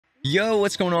Yo,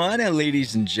 what's going on,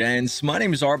 ladies and gents? My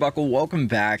name is Arbuckle. Welcome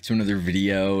back to another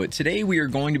video. Today we are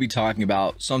going to be talking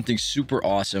about something super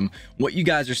awesome. What you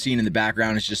guys are seeing in the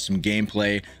background is just some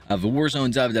gameplay of a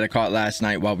Warzone dub that I caught last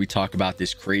night while we talk about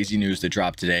this crazy news that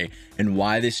dropped today and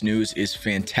why this news is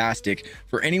fantastic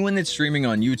for anyone that's streaming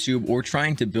on YouTube or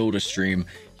trying to build a stream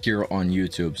here on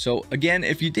YouTube. So again,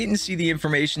 if you didn't see the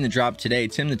information that dropped today,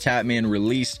 Timthetatman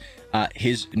released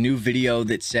his new video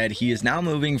that said he is now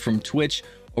moving from Twitch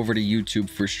over to YouTube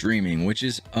for streaming, which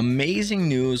is amazing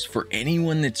news for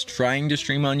anyone that's trying to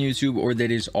stream on YouTube or that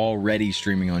is already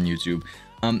streaming on YouTube.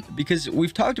 Because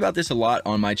we've talked about this a lot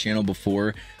on my channel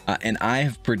before, and I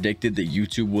have predicted that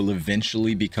YouTube will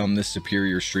eventually become the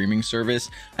superior streaming service.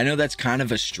 I know that's kind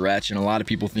of a stretch, and a lot of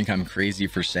people think I'm crazy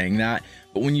for saying that,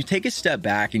 but when you take a step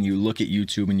back and you look at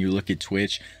YouTube and you look at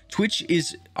Twitch, Twitch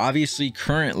is obviously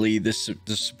currently the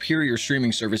superior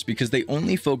streaming service because they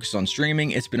only focus on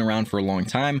streaming. It's been around for a long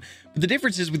time, but the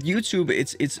difference is with YouTube,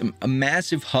 it's a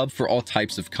massive hub for all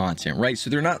types of content, right? So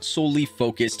they're not solely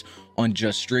focused on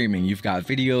just streaming. You've got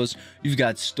videos, you've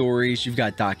got stories, you've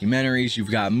got documentaries,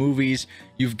 you've got movies,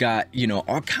 you've got, you know,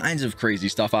 all kinds of crazy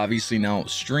stuff obviously now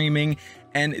streaming.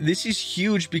 And this is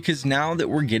huge because now that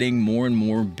we're getting more and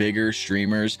more bigger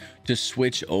streamers to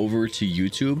switch over to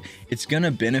YouTube, it's going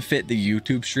to benefit the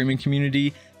YouTube streaming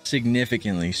community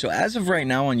significantly. So as of right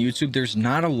now on YouTube, there's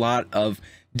not a lot of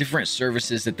different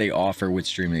services that they offer with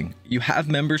streaming. You have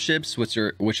memberships, which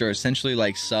are essentially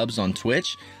like subs on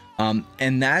Twitch.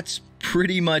 And that's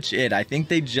pretty much it. I think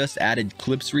they just added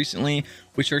clips recently,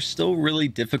 which are still really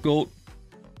difficult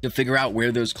to figure out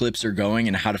where those clips are going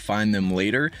and how to find them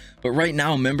later. But right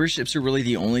now, memberships are really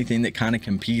the only thing that kind of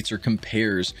competes or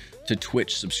compares to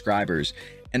Twitch subscribers.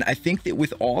 And I think that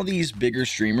with all these bigger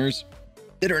streamers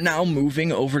that are now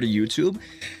moving over to YouTube,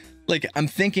 like, I'm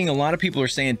thinking a lot of people are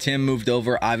saying Tim moved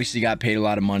over, obviously got paid a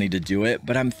lot of money to do it,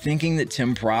 but I'm thinking that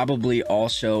Tim probably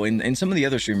also, and some of the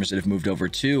other streamers that have moved over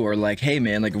too, are like, hey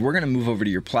man, like, if we're going to move over to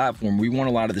your platform, we want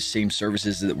a lot of the same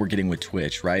services that we're getting with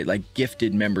Twitch, right? Like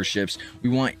gifted memberships. We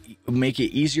want make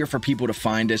it easier for people to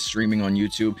find us streaming on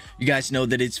YouTube. You guys know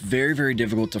that it's very, very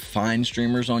difficult to find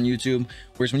streamers on YouTube.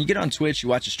 Whereas when you get on Twitch, you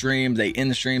watch a stream, they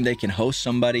end the stream, they can host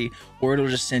somebody, or it'll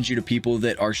just send you to people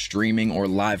that are streaming or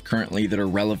live currently that are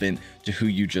relevant to who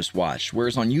you just watched.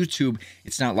 Whereas on YouTube,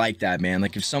 it's not like that, man.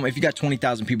 Like if you got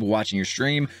 20,000 people watching your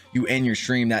stream, you end your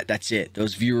stream, that's it.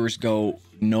 Those viewers go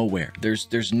nowhere.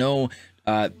 There's no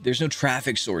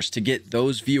traffic source to get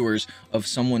those viewers of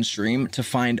someone's stream to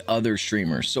find other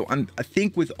streamers. So I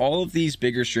think with all of these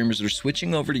bigger streamers that are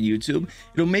switching over to YouTube,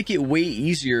 it'll make it way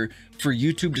easier for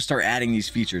YouTube to start adding these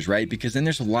features, right? Because then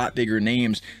there's a lot bigger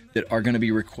names that are going to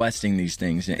be requesting these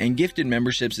things. And gifted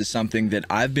memberships is something that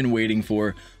I've been waiting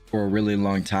for a really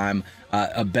long time.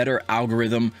 A better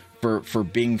algorithm for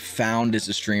being found as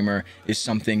a streamer is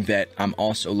something that I'm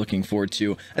also looking forward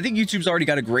to. I think YouTube's already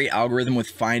got a great algorithm with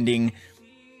finding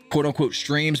quote unquote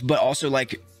streams, but also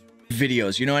like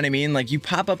videos, you know what I mean? Like you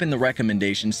pop up in the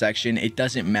recommendation section. It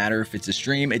doesn't matter if it's a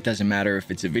stream, it doesn't matter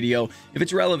if it's a video. If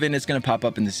it's relevant, it's going to pop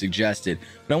up in the suggested.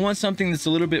 But I want something that's a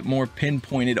little bit more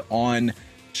pinpointed on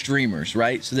streamers,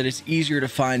 right? So that it's easier to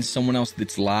find someone else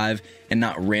that's live and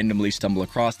not randomly stumble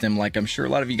across them, like I'm sure a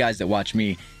lot of you guys that watch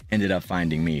me ended up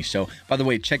finding me. So by the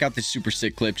way, check out this super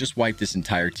sick clip. Just wiped this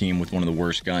entire team with one of the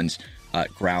worst guns,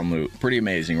 ground loot. Pretty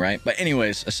amazing, right? But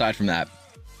anyways, aside from that,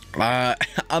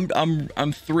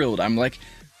 I'm thrilled. I'm like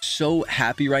so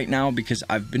happy right now because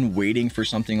I've been waiting for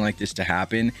something like this to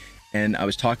happen. And I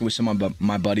was talking with some of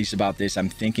my buddies about this. I'm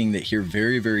thinking that here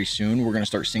very, very soon, we're going to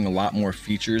start seeing a lot more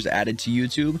features added to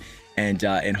YouTube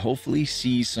and hopefully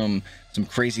see some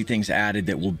crazy things added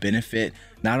that will benefit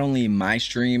not only my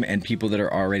stream and people that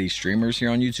are already streamers here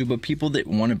on YouTube, but people that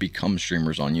want to become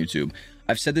streamers on YouTube.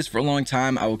 I've said this for a long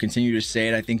time. I will continue to say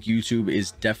it. I think YouTube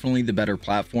is definitely the better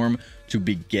platform to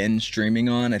begin streaming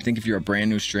on. I think if you're a brand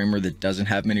new streamer that doesn't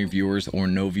have many viewers or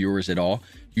no viewers at all,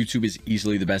 YouTube is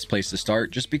easily the best place to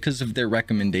start just because of their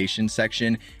recommendation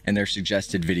section and their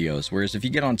suggested videos. Whereas if you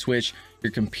get on Twitch,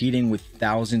 you're competing with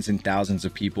thousands and thousands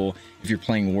of people, if you're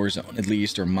playing Warzone at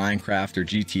least, or Minecraft or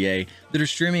GTA, that are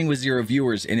streaming with 0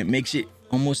 viewers, and it makes it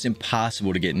almost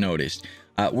impossible to get noticed.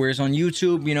 Whereas on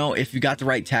YouTube, you know, if you got the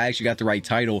right tags, you got the right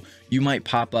title, you might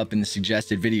pop up in the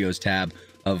suggested videos tab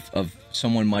of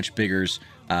someone much bigger's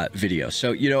video.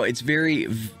 So, you know, it's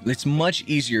much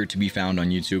easier to be found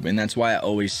on YouTube. And that's why I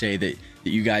always say that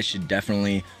you guys should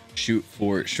definitely shoot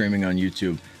for streaming on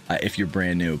YouTube if you're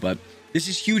brand new. But this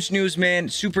is huge news, man.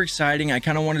 Super exciting. I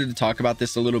kind of wanted to talk about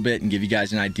this a little bit and give you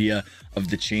guys an idea of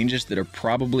the changes that are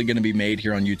probably going to be made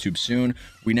here on YouTube soon.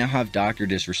 We now have Dr.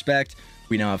 Disrespect.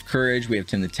 We now have KRIG. We have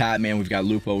Timthetatman. We've got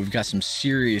Lupo. We've got some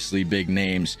seriously big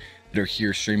names that are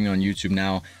here streaming on YouTube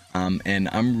now. And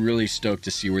I'm really stoked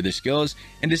to see where this goes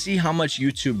and to see how much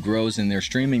YouTube grows in their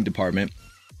streaming department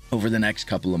over the next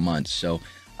couple of months. So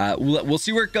we'll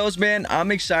see where it goes, man.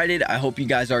 I'm excited. I hope you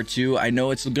guys are too. I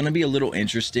know it's going to be a little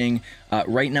interesting.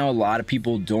 Right now, a lot of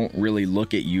people don't really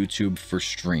look at YouTube for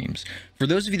streams. For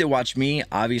those of you that watch me,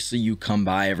 obviously you come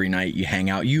by every night, you hang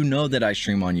out, you know that I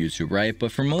stream on YouTube, right?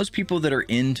 But for most people that are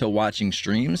into watching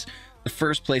streams, the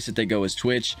first place that they go is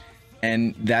Twitch.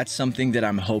 And that's something that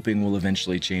I'm hoping will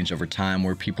eventually change over time,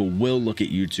 where people will look at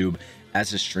YouTube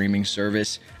as a streaming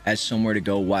service, as somewhere to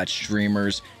go watch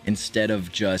streamers instead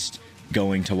of just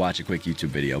going to watch a quick YouTube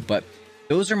video. But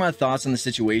those are my thoughts on the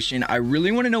situation. I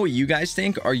really want to know what you guys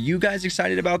think. Are you guys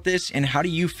excited about this? And how do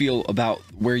you feel about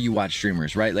where you watch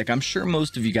streamers, right? Like, I'm sure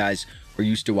most of you guys are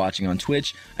used to watching on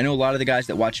Twitch. I know a lot of the guys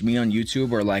that watch me on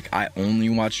YouTube are like, I only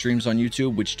watch streams on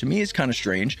YouTube, which to me is kind of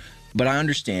strange, but I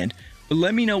understand. But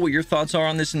let me know what your thoughts are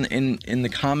on this in the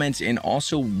comments, and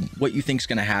also what you think is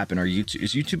going to happen.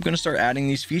 Is YouTube going to start adding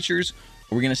these features?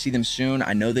 We're going to see them soon.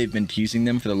 I know they've been teasing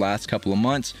them for the last couple of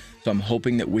months, so I'm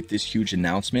hoping that with this huge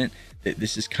announcement, that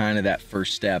this is kind of that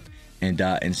first step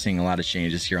and seeing a lot of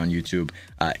changes here on YouTube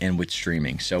and with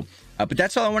streaming. So, but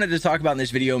that's all I wanted to talk about in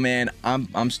this video, man.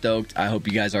 I'm stoked. I hope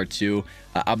you guys are too.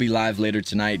 I'll be live later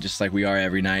tonight, just like we are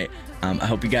every night. I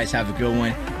hope you guys have a good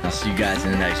one. I'll see you guys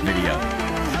in the next video.